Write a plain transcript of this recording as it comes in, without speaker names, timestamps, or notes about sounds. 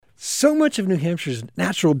So much of New Hampshire's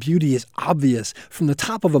natural beauty is obvious, from the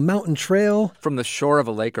top of a mountain trail, from the shore of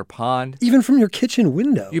a lake or pond, even from your kitchen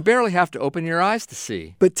window. You barely have to open your eyes to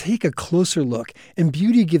see. But take a closer look, and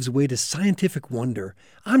beauty gives way to scientific wonder.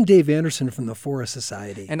 I'm Dave Anderson from the Forest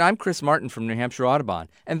Society. And I'm Chris Martin from New Hampshire Audubon.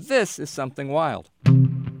 And this is Something Wild.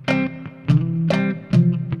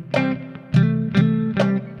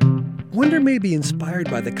 Wonder may be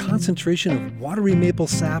inspired by the concentration of watery maple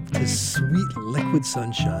sap to sweet liquid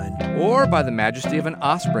sunshine. Or by the majesty of an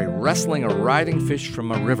osprey wrestling a writhing fish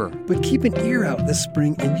from a river. But keep an ear out this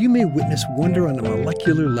spring and you may witness wonder on a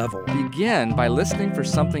molecular level. Begin by listening for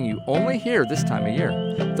something you only hear this time of year.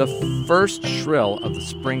 The first shrill of the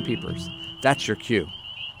spring peepers. That's your cue.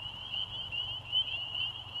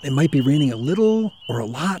 It might be raining a little or a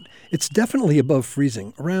lot. It's definitely above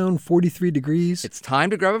freezing, around 43 degrees. It's time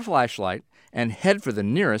to grab a flashlight and head for the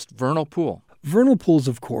nearest vernal pool. Vernal pools,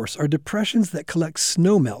 of course, are depressions that collect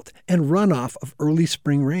snowmelt and runoff of early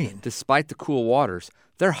spring rain. Despite the cool waters,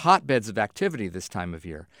 they're hotbeds of activity this time of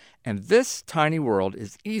year, and this tiny world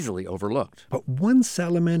is easily overlooked. But one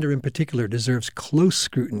salamander in particular deserves close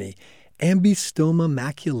scrutiny, Ambystoma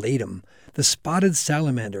maculatum, the spotted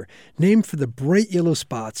salamander, named for the bright yellow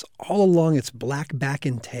spots all along its black back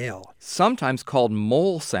and tail. Sometimes called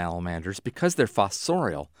mole salamanders because they're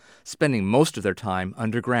fossorial, spending most of their time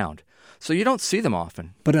underground, so you don't see them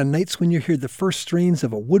often. But on nights when you hear the first strains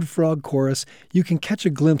of a wood frog chorus, you can catch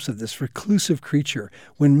a glimpse of this reclusive creature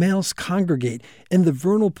when males congregate in the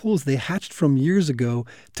vernal pools they hatched from years ago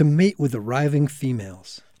to mate with arriving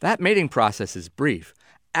females. That mating process is brief.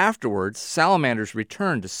 Afterwards, salamanders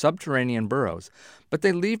return to subterranean burrows, but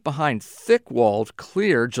they leave behind thick-walled,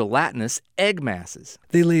 clear, gelatinous egg masses.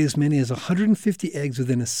 They lay as many as 150 eggs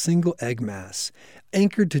within a single egg mass,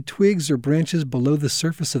 anchored to twigs or branches below the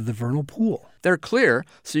surface of the vernal pool. They're clear,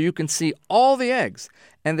 so you can see all the eggs,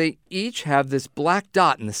 and they each have this black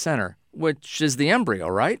dot in the center, which is the embryo,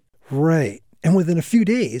 right? Right. And within a few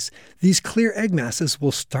days, these clear egg masses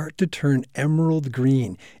will start to turn emerald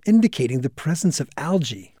green, indicating the presence of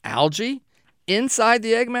algae. Algae? Inside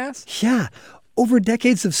the egg mass? Yeah. Over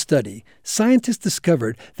decades of study, scientists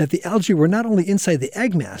discovered that the algae were not only inside the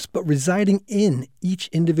egg mass, but residing in each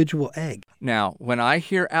individual egg. Now, when I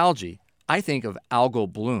hear algae, I think of algal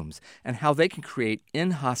blooms and how they can create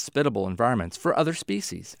inhospitable environments for other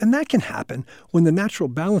species. And that can happen when the natural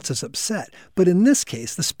balance is upset. But in this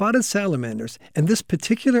case, the spotted salamanders and this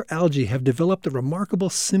particular algae have developed a remarkable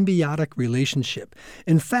symbiotic relationship.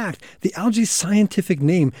 In fact, the algae's scientific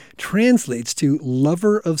name translates to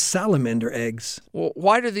lover of salamander eggs. Well,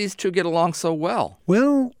 why do these two get along so well?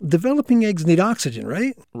 Well, developing eggs need oxygen,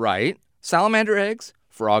 right? Right. Salamander eggs,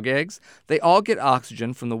 frog eggs, they all get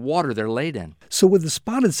oxygen from the water they're laid in. So with the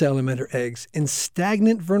spotted salamander eggs in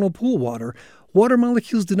stagnant vernal pool water, water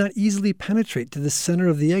molecules do not easily penetrate to the center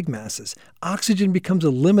of the egg masses. Oxygen becomes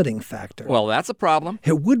a limiting factor. Well, that's a problem.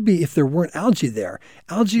 It would be if there weren't algae there.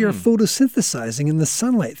 Algae are photosynthesizing in the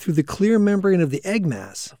sunlight through the clear membrane of the egg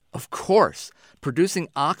mass. Of course, producing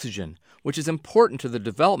oxygen, which is important to the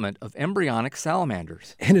development of embryonic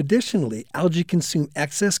salamanders. And additionally, algae consume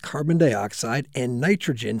excess carbon dioxide and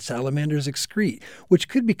nitrogen salamanders excrete, which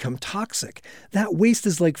could become toxic. That waste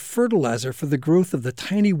is like fertilizer for the growth of the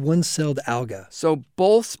tiny one-celled alga. So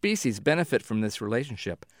both species benefit from this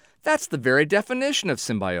relationship. That's the very definition of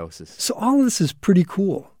symbiosis. So all of this is pretty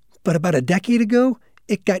cool. But about a decade ago,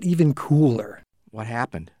 it got even cooler. What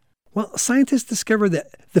happened? Well, scientists discovered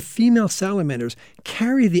that the female salamanders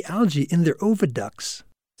carry the algae in their oviducts.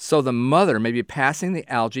 So the mother may be passing the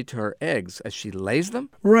algae to her eggs as she lays them?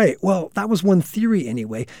 Right. Well, that was one theory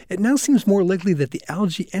anyway. It now seems more likely that the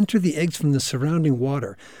algae enter the eggs from the surrounding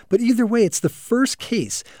water. But either way, it's the first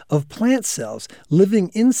case of plant cells living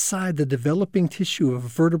inside the developing tissue of a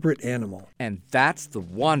vertebrate animal. And that's the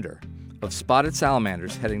wonder of spotted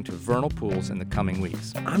salamanders heading to vernal pools in the coming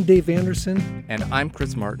weeks. I'm Dave Anderson. And I'm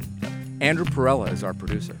Chris Martin. Andrew Perella is our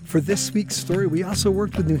producer. For this week's story, we also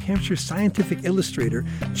worked with New Hampshire scientific illustrator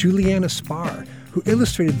Juliana Spar, who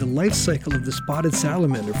illustrated the life cycle of the spotted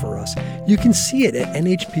salamander for us. You can see it at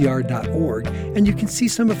nhpr.org, and you can see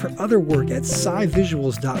some of her other work at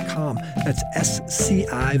scivisuals.com. That's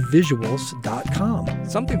scivisuals.com.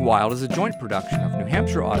 Something Wild is a joint production of New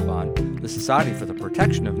Hampshire Audubon, the Society for the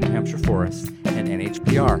Protection of New Hampshire Forests, and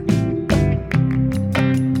NHPR.